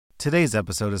Today's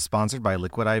episode is sponsored by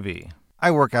Liquid IV. I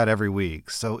work out every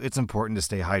week, so it's important to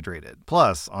stay hydrated.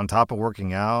 Plus, on top of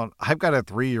working out, I've got a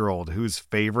 3-year-old whose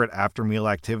favorite after-meal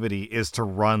activity is to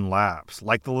run laps,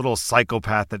 like the little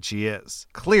psychopath that she is.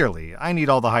 Clearly, I need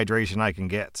all the hydration I can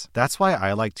get. That's why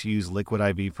I like to use Liquid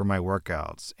IV for my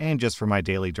workouts, and just for my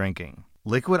daily drinking.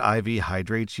 Liquid IV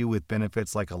hydrates you with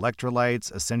benefits like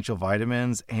electrolytes, essential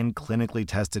vitamins, and clinically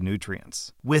tested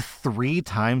nutrients. With 3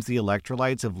 times the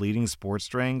electrolytes of leading sports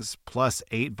drinks, plus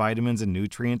 8 vitamins and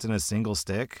nutrients in a single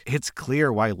stick, it's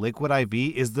clear why Liquid IV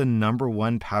is the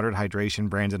 #1 powdered hydration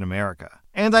brand in America.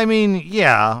 And I mean,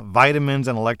 yeah, vitamins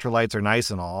and electrolytes are nice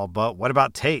and all, but what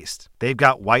about taste? They've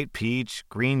got white peach,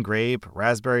 green grape,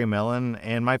 raspberry melon,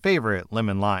 and my favorite,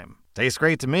 lemon lime. Tastes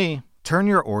great to me. Turn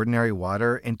your ordinary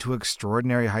water into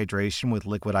extraordinary hydration with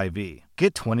Liquid IV.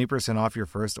 Get 20% off your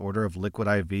first order of Liquid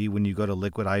IV when you go to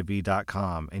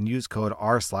liquidiv.com and use code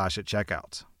R/ at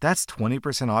checkout. That's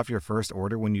 20% off your first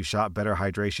order when you shop Better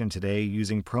Hydration today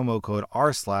using promo code R/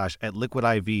 at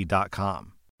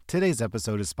liquidiv.com. Today's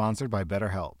episode is sponsored by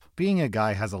BetterHelp. Being a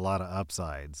guy has a lot of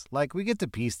upsides, like we get to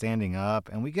pee standing up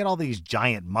and we get all these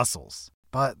giant muscles.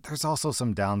 But there's also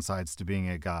some downsides to being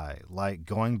a guy, like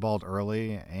going bald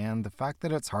early and the fact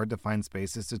that it's hard to find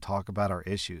spaces to talk about our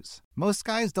issues. Most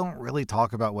guys don't really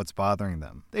talk about what's bothering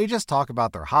them. They just talk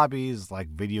about their hobbies, like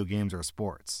video games or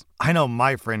sports. I know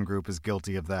my friend group is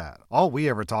guilty of that. All we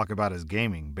ever talk about is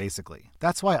gaming, basically.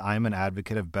 That's why I'm an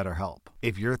advocate of BetterHelp.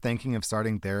 If you're thinking of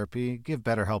starting therapy, give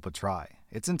BetterHelp a try.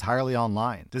 It's entirely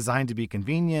online, designed to be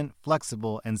convenient,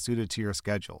 flexible, and suited to your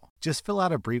schedule. Just fill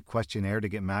out a brief questionnaire to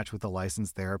get matched with a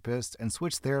licensed therapist and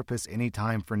switch therapists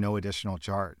anytime for no additional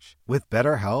charge. With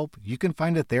BetterHelp, you can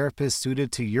find a therapist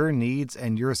suited to your needs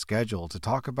and your schedule to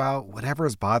talk about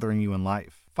whatever's bothering you in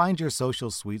life. Find your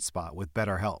social sweet spot with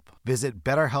BetterHelp. Visit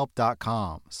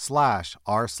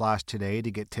betterhelp.com/r/today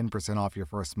to get 10% off your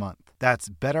first month. That's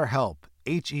BetterHelp,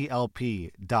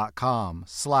 HELP.com/r/.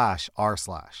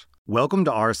 Welcome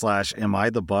to r/ Am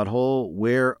I the Butthole,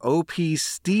 where OP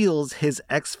steals his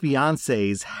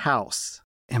ex-fiancé's house.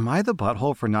 Am I the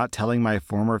butthole for not telling my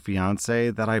former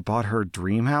fiancé that I bought her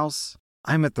dream house?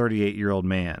 I'm a 38-year-old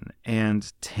man,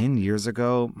 and 10 years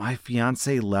ago, my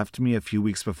fiancé left me a few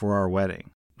weeks before our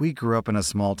wedding. We grew up in a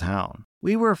small town.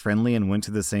 We were friendly and went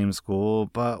to the same school,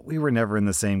 but we were never in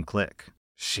the same clique.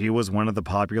 She was one of the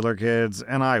popular kids,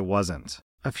 and I wasn't.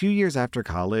 A few years after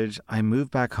college, I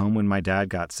moved back home when my dad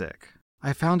got sick.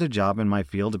 I found a job in my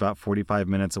field about 45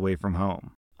 minutes away from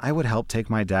home. I would help take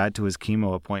my dad to his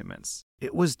chemo appointments.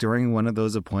 It was during one of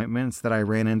those appointments that I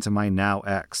ran into my now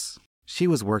ex. She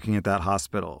was working at that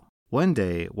hospital. One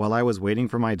day, while I was waiting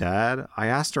for my dad, I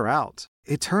asked her out.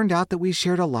 It turned out that we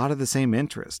shared a lot of the same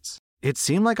interests. It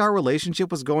seemed like our relationship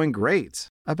was going great.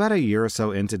 About a year or so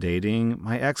into dating,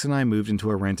 my ex and I moved into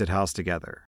a rented house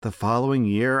together. The following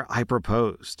year, I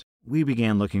proposed. We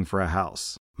began looking for a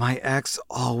house. My ex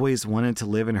always wanted to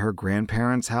live in her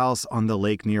grandparents' house on the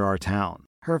lake near our town.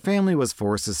 Her family was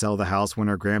forced to sell the house when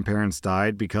her grandparents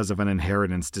died because of an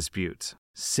inheritance dispute.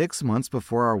 6 months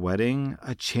before our wedding,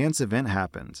 a chance event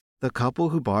happened. The couple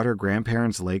who bought her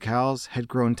grandparents' lake house had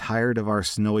grown tired of our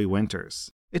snowy winters.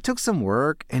 It took some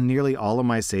work and nearly all of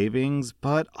my savings,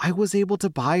 but I was able to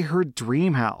buy her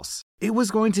dream house. It was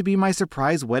going to be my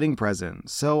surprise wedding present,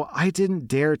 so I didn't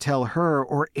dare tell her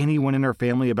or anyone in her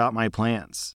family about my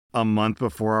plans. A month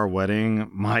before our wedding,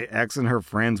 my ex and her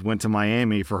friends went to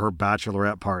Miami for her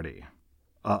bachelorette party.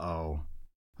 Uh-oh.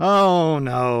 Oh,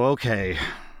 no, okay.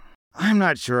 I'm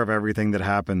not sure of everything that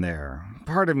happened there.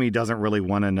 Part of me doesn't really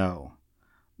want to know.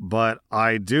 But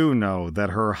I do know that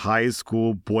her high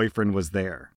school boyfriend was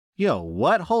there. Yo,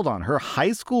 what? Hold on. Her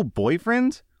high school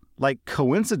boyfriend? Like,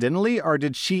 coincidentally, or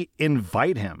did she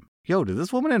invite him? Yo, did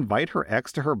this woman invite her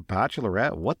ex to her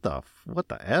bachelorette? What the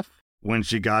F? When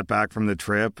she got back from the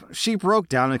trip, she broke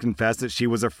down and confessed that she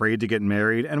was afraid to get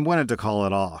married and wanted to call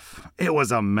it off. It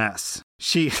was a mess.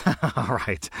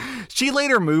 Alright. She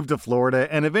later moved to Florida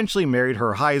and eventually married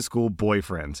her high school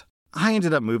boyfriend. I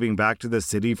ended up moving back to the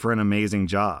city for an amazing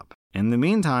job. In the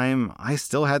meantime, I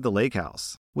still had the lake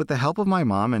house. With the help of my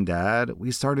mom and dad, we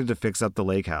started to fix up the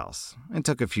lake house. It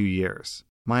took a few years.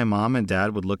 My mom and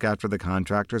dad would look after the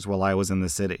contractors while I was in the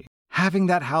city. Having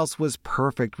that house was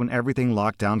perfect when everything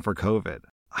locked down for COVID.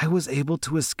 I was able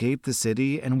to escape the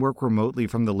city and work remotely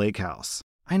from the lake house.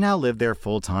 I now live there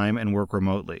full-time and work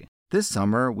remotely. This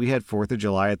summer, we had 4th of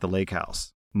July at the lake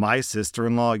house. My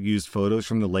sister-in-law used photos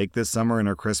from the lake this summer in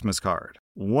her Christmas card.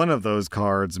 One of those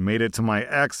cards made it to my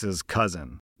ex's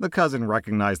cousin. The cousin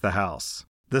recognized the house.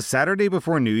 The Saturday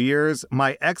before New Year's,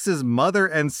 my ex's mother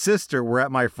and sister were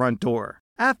at my front door.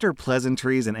 After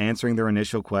pleasantries and answering their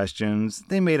initial questions,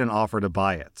 they made an offer to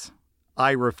buy it.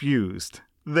 I refused.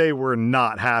 They were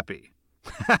not happy.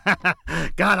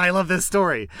 God, I love this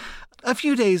story. A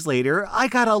few days later, I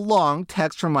got a long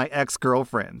text from my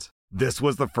ex-girlfriend. This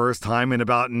was the first time in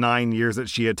about 9 years that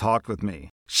she had talked with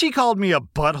me. She called me a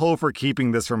butthole for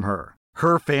keeping this from her.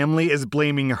 Her family is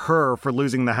blaming her for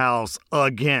losing the house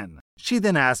again. She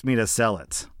then asked me to sell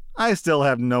it. I still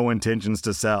have no intentions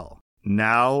to sell.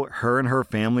 Now, her and her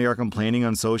family are complaining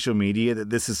on social media that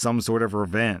this is some sort of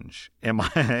revenge. Am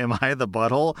I the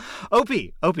butthole? OP,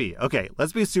 okay,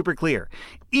 let's be super clear.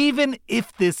 Even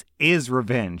if this is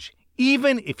revenge,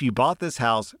 even if you bought this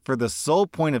house for the sole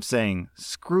point of saying,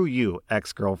 screw you,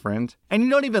 ex-girlfriend, and you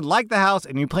don't even like the house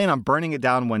and you plan on burning it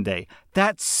down one day,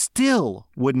 that still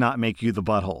would not make you the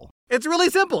butthole. It's really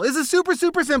simple. This is super,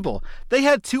 super simple. They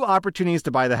had two opportunities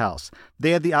to buy the house.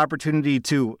 They had the opportunity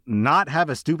to not have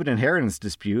a stupid inheritance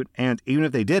dispute, and even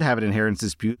if they did have an inheritance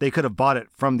dispute, they could have bought it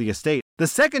from the estate. The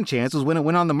second chance was when it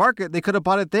went on the market, they could have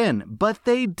bought it then, but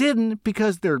they didn't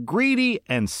because they're greedy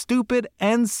and stupid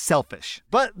and selfish.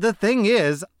 But the thing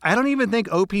is, I don't even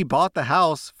think OP bought the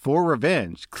house for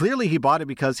revenge. Clearly, he bought it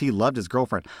because he loved his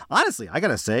girlfriend. Honestly, I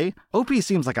gotta say, OP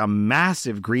seems like a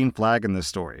massive green flag in this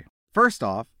story. First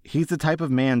off, he's the type of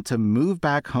man to move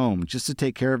back home just to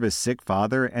take care of his sick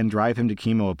father and drive him to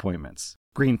chemo appointments.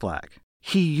 Green flag.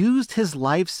 He used his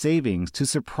life savings to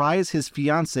surprise his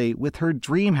fiancé with her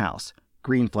dream house.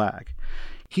 Green flag.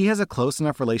 He has a close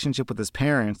enough relationship with his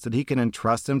parents that he can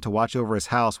entrust them to watch over his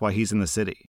house while he's in the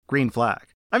city. Green flag.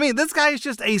 I mean, this guy is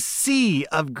just a sea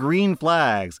of green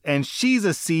flags, and she's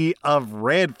a sea of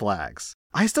red flags.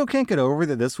 I still can't get over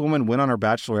that this woman went on her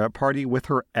bachelorette party with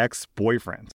her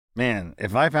ex-boyfriend. Man,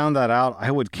 if I found that out,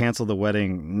 I would cancel the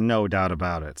wedding, no doubt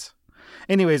about it.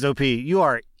 Anyways, OP, you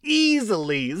are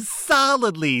easily,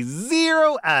 solidly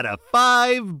 0 out of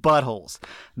 5 buttholes.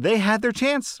 They had their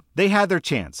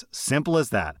chance. Simple as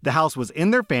that. The house was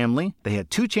in their family. They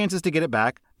had 2 chances to get it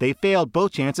back. They failed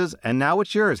both chances, and now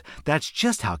it's yours. That's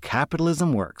just how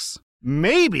capitalism works.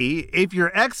 Maybe if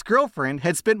your ex-girlfriend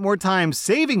had spent more time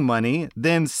saving money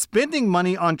than spending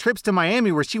money on trips to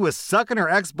Miami where she was sucking her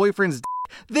ex-boyfriend's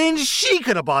then she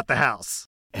could have bought the house.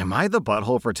 Am I the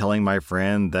butthole for telling my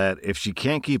friend that if she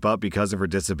can't keep up because of her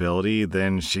disability,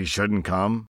 then she shouldn't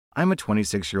come? I'm a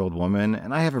 26-year-old woman,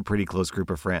 and I have a pretty close group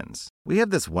of friends. We have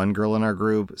this one girl in our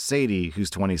group, Sadie, who's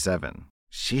 27.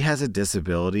 She has a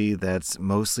disability that's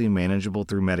mostly manageable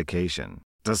through medication.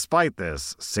 Despite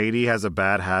this, Sadie has a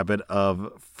bad habit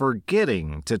of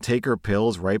forgetting to take her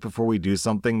pills right before we do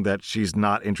something that she's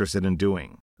not interested in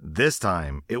doing. This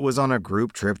time, it was on a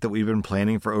group trip that we've been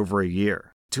planning for over a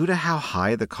year. Due to how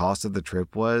high the cost of the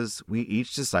trip was, we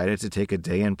each decided to take a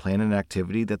day and plan an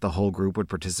activity that the whole group would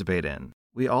participate in.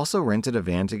 We also rented a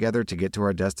van together to get to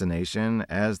our destination,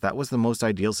 as that was the most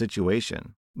ideal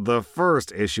situation. The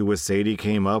first issue with Sadie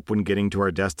came up when getting to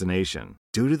our destination.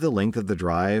 Due to the length of the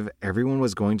drive, everyone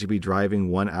was going to be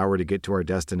driving 1 hour to get to our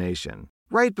destination.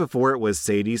 Right before it was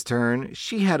Sadie's turn,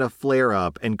 she had a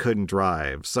flare-up and couldn't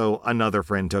drive, so another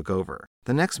friend took over.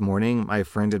 The next morning, my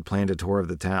friend had planned a tour of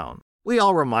the town. We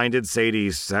all reminded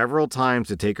Sadie several times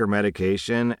to take her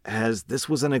medication, as this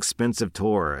was an expensive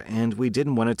tour, and we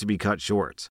didn't want it to be cut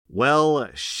short. Well,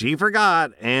 she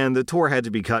forgot, and the tour had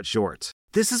to be cut short.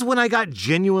 This is when I got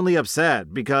genuinely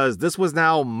upset, because this was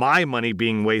now my money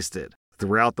being wasted.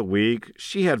 Throughout the week,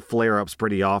 she had flare-ups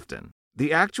pretty often.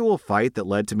 The actual fight that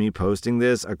led to me posting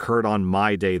this occurred on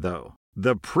my day, though.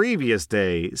 The previous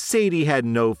day, Sadie had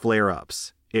no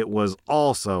flare-ups. It was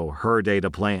also her day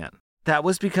to plan. That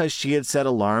was because she had set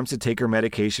alarms to take her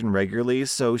medication regularly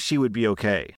so she would be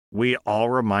okay. We all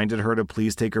reminded her to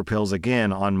please take her pills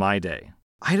again on my day.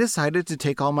 I decided to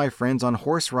take all my friends on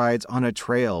horse rides on a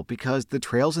trail because the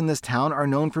trails in this town are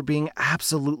known for being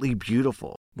absolutely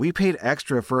beautiful. We paid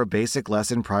extra for a basic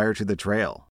lesson prior to the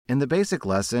trail. In the basic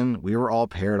lesson, we were all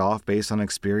paired off based on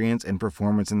experience and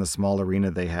performance in the small arena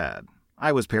they had.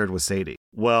 I was paired with Sadie.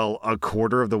 Well, a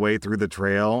quarter of the way through the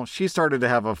trail, she started to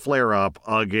have a flare-up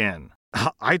again.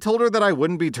 I told her that I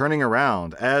wouldn't be turning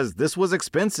around, as this was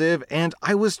expensive and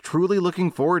I was truly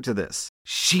looking forward to this.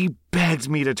 She begged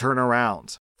me to turn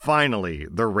around. Finally,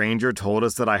 the ranger told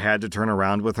us that I had to turn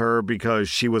around with her because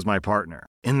she was my partner.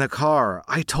 In the car,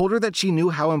 I told her that she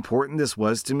knew how important this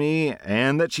was to me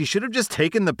and that she should have just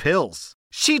taken the pills.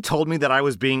 She told me that I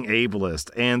was being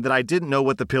ableist and that I didn't know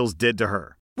what the pills did to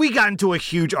her. We got into a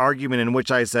huge argument in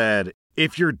which I said,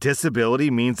 if your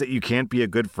disability means that you can't be a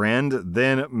good friend,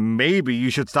 then maybe you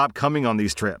should stop coming on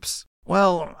these trips.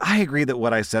 Well, I agree that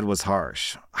what I said was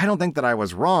harsh. I don't think that I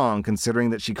was wrong, considering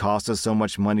that she cost us so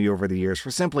much money over the years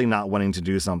for simply not wanting to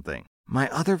do something. My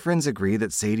other friends agree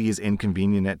that Sadie is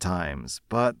inconvenient at times,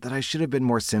 but that I should have been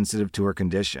more sensitive to her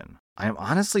condition. I am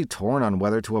honestly torn on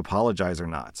whether to apologize or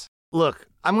not. Look,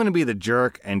 I'm going to be the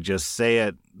jerk and just say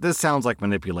it. This sounds like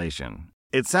manipulation.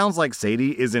 It sounds like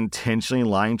Sadie is intentionally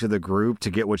lying to the group to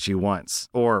get what she wants,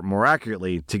 or more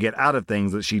accurately, to get out of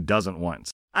things that she doesn't want.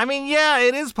 I mean, yeah,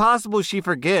 it is possible she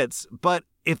forgets, but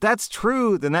if that's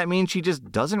true, then that means she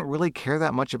just doesn't really care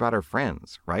that much about her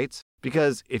friends, right?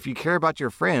 Because if you care about your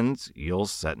friends, you'll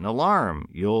set an alarm.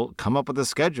 You'll come up with a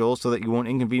schedule so that you won't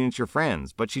inconvenience your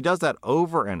friends. But she does that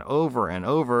over and over and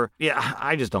over. Yeah,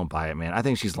 I just don't buy it, man. I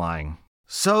think she's lying.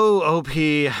 So, OP,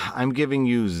 I'm giving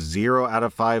you 0 out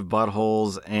of 5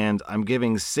 buttholes, and I'm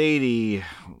giving Sadie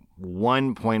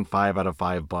 1.5 out of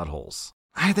 5 buttholes.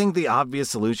 I think the obvious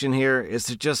solution here is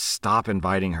to just stop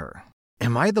inviting her.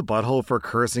 Am I the butthole for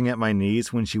cursing at my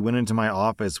niece when she went into my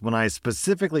office when I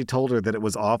specifically told her that it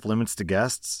was off limits to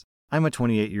guests? I'm a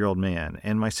 28-year-old man,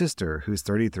 and my sister, who's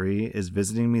 33, is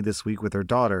visiting me this week with her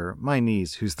daughter, my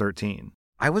niece, who's 13.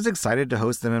 I was excited to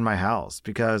host them in my house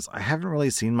because I haven't really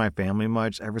seen my family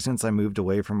much ever since I moved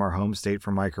away from our home state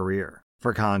for my career.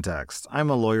 For context,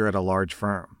 I'm a lawyer at a large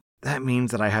firm. That means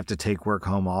that I have to take work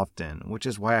home often, which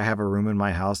is why I have a room in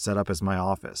my house set up as my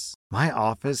office. My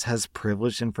office has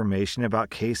privileged information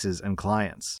about cases and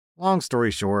clients. Long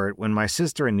story short, when my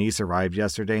sister and niece arrived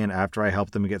yesterday and after I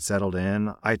helped them get settled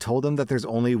in, I told them that there's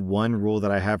only one rule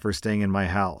that I have for staying in my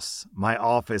house. My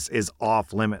office is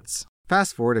off limits.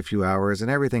 Fast forward a few hours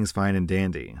and everything's fine and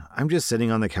dandy. I'm just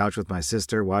sitting on the couch with my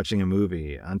sister watching a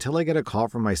movie until I get a call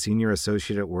from my senior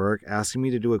associate at work asking me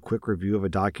to do a quick review of a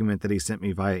document that he sent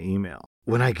me via email.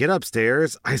 When I get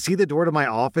upstairs, I see the door to my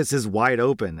office is wide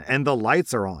open and the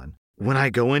lights are on. When I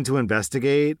go in to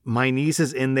investigate, my niece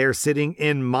is in there sitting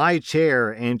in my chair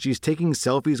and she's taking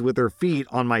selfies with her feet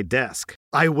on my desk.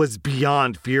 I was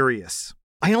beyond furious.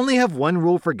 I only have one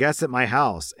rule for guests at my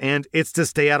house, and it's to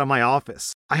stay out of my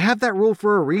office. I have that rule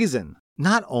for a reason.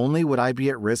 Not only would I be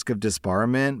at risk of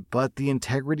disbarment, but the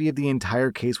integrity of the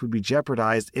entire case would be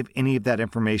jeopardized if any of that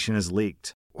information is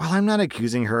leaked. While I'm not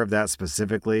accusing her of that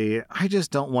specifically, I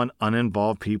just don't want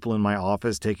uninvolved people in my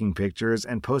office taking pictures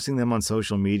and posting them on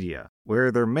social media,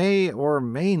 where there may or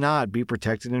may not be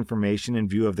protected information in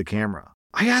view of the camera.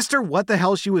 I asked her what the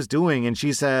hell she was doing, and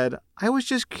she said, "I was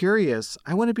just curious.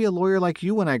 I want to be a lawyer like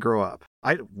you when I grow up."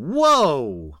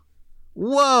 Whoa!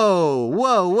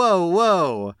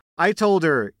 I told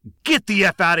her, "Get the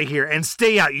F out of here and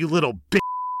stay out, you little bitch."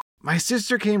 My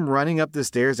sister came running up the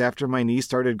stairs after my niece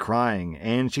started crying,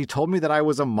 and she told me that I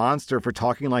was a monster for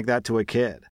talking like that to a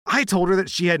kid. I told her that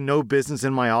she had no business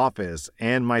in my office,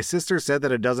 and my sister said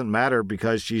that it doesn't matter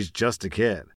because she's just a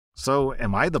kid. So,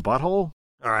 am I the butthole?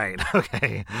 All right,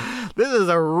 okay. This is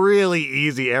a really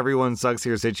easy everyone sucks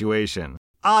here situation.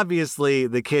 Obviously,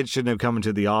 the kid shouldn't have come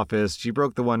into the office. She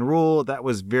broke the one rule. That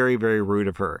was very, very rude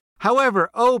of her. However,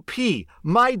 OP,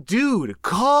 my dude,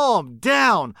 calm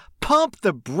down. Pump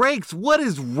the brakes. What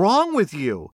is wrong with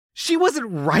you? She wasn't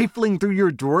rifling through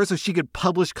your drawer so she could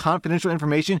publish confidential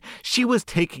information. She was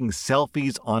taking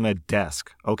selfies on a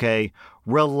desk, okay?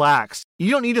 Relax.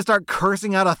 You don't need to start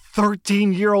cursing out a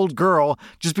 13-year-old girl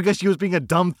just because she was being a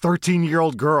dumb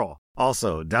 13-year-old girl.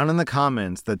 Also, down in the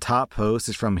comments, the top post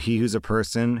is from He Who's a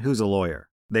Person Who's a Lawyer.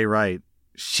 They write,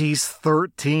 "She's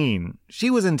 13. She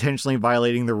was intentionally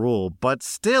violating the rule, but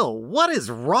still, what is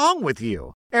wrong with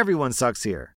you?" Everyone sucks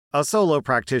here. A solo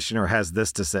practitioner has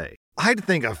this to say. I'd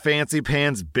think a fancy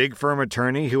pants big firm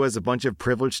attorney who has a bunch of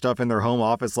privileged stuff in their home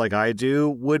office like I do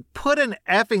would put an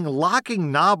effing locking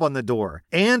knob on the door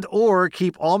and or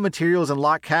keep all materials in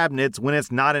locked cabinets when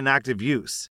it's not in active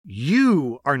use.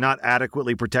 You are not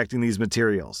adequately protecting these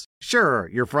materials. Sure,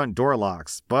 your front door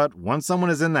locks, but once someone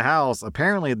is in the house,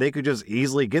 apparently they could just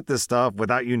easily get this stuff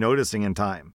without you noticing in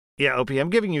time. Yeah, OP, I'm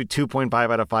giving you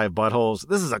 2.5 out of 5 buttholes.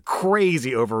 This is a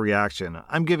crazy overreaction.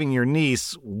 I'm giving your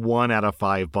niece 1 out of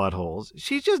 5 buttholes.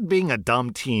 She's just being a dumb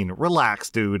teen.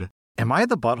 Relax, dude. Am I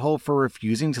the butthole for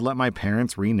refusing to let my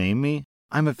parents rename me?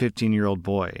 I'm a 15-year-old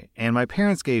boy, and my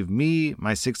parents gave me,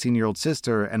 my 16-year-old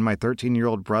sister, and my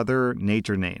 13-year-old brother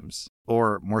nature names.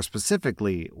 Or, more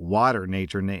specifically, water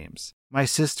nature names. My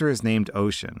sister is named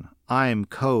Ocean, I'm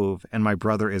Cove, and my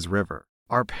brother is River.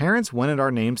 Our parents wanted our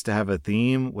names to have a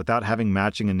theme without having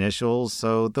matching initials,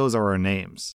 so those are our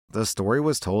names. The story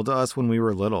was told to us when we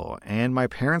were little, and my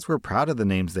parents were proud of the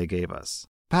names they gave us.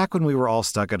 Back when we were all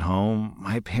stuck at home,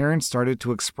 my parents started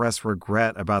to express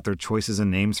regret about their choices and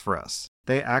names for us.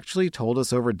 They actually told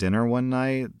us over dinner one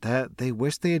night that they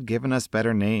wished they had given us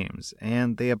better names,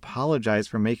 and they apologized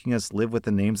for making us live with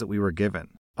the names that we were given.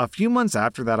 A few months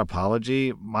after that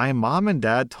apology, my mom and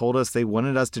dad told us they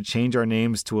wanted us to change our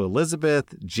names to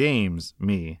Elizabeth, James,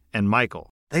 me, and Michael.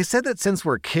 They said that since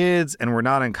we're kids and we're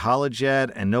not in college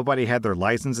yet and nobody had their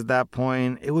license at that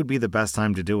point, it would be the best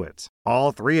time to do it.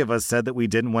 All three of us said that we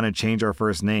didn't want to change our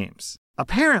first names.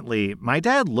 Apparently, my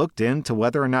dad looked into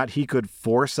whether or not he could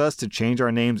force us to change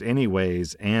our names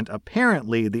anyways, and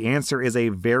apparently the answer is a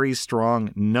very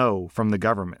strong no from the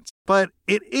government. But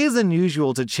it is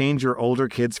unusual to change your older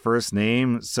kid's first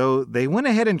name, so they went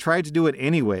ahead and tried to do it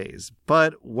anyways.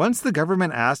 But once the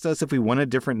government asked us if we wanted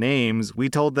different names, we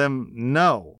told them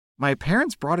no. My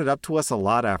parents brought it up to us a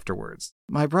lot afterwards.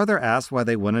 My brother asked why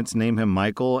they wanted to name him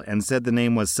Michael and said the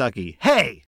name was sucky.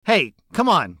 Hey, come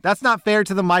on, that's not fair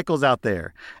to the Michaels out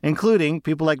there, including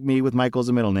people like me with Michael as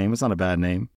a middle name. It's not a bad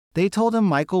name. They told him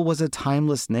Michael was a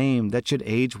timeless name that should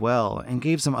age well and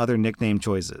gave some other nickname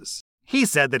choices. He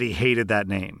said that he hated that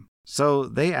name. So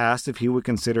they asked if he would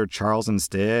consider Charles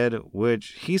instead,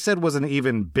 which he said was an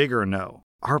even bigger no.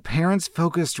 Our parents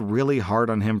focused really hard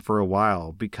on him for a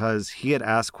while because he had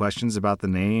asked questions about the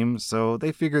name, so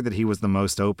they figured that he was the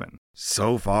most open.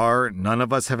 So far, none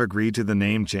of us have agreed to the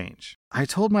name change. I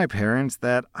told my parents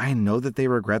that I know that they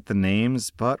regret the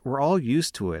names, but we're all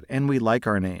used to it and we like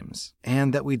our names,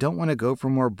 and that we don't want to go for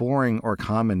more boring or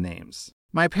common names.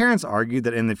 My parents argued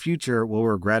that in the future we'll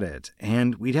regret it,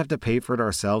 and we'd have to pay for it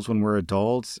ourselves when we're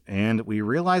adults, and we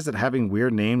realized that having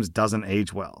weird names doesn't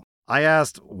age well. I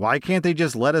asked, why can't they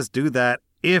just let us do that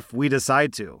if we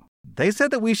decide to? They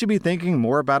said that we should be thinking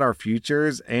more about our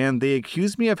futures, and they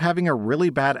accused me of having a really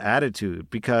bad attitude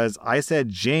because I said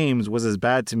James was as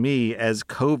bad to me as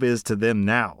Cove is to them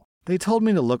now. They told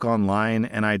me to look online,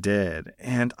 and I did,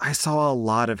 and I saw a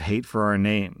lot of hate for our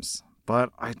names.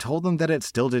 But I told them that it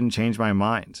still didn't change my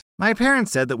mind. My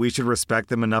parents said that we should respect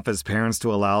them enough as parents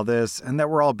to allow this, and that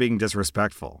we're all being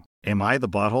disrespectful. Am I the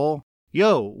butthole?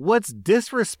 Yo, what's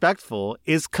disrespectful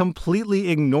is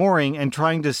completely ignoring and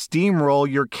trying to steamroll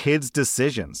your kids'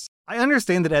 decisions. I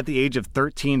understand that at the age of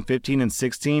 13, 15, and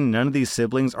 16, none of these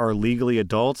siblings are legally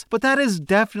adults, but that is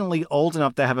definitely old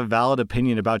enough to have a valid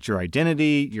opinion about your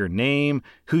identity, your name,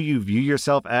 who you view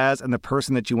yourself as, and the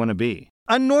person that you want to be.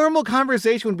 A normal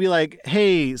conversation would be like,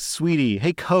 hey, sweetie,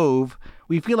 hey, Cove,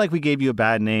 we feel like we gave you a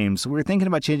bad name, so we were thinking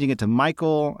about changing it to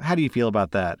Michael. How do you feel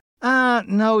about that?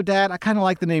 No, Dad, I kind of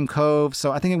like the name Cove,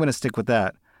 so I think I'm going to stick with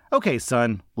that. Okay,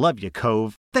 son, love you,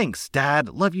 Cove. Thanks, Dad.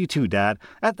 Love you too, Dad.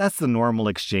 That's the normal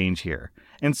exchange here.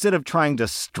 Instead of trying to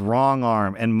strong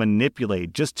arm and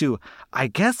manipulate just to, I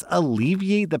guess,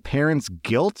 alleviate the parents'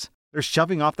 guilt, they're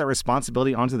shoving off that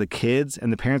responsibility onto the kids,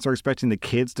 and the parents are expecting the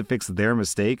kids to fix their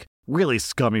mistake. Really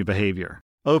scummy behavior.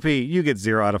 OP, you get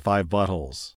 0 out of 5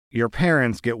 buttholes. Your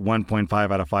parents get 1.5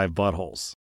 out of 5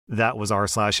 buttholes. That was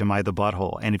r/Am I the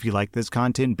Butthole. And if you like this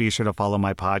content, be sure to follow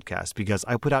my podcast because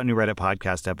I put out new Reddit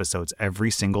podcast episodes every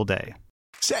single day.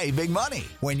 Save big money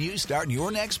when you start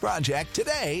your next project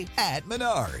today at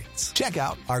Menards. Check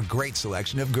out our great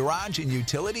selection of garage and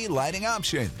utility lighting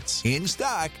options. In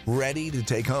stock, ready to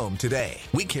take home today.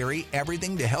 We carry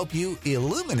everything to help you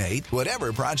illuminate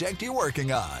whatever project you're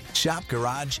working on. Shop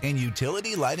garage and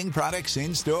utility lighting products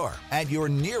in store at your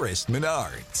nearest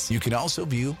Menards. You can also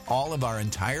view all of our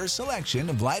entire selection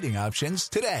of lighting options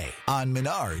today on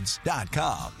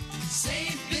Menards.com.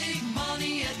 Save big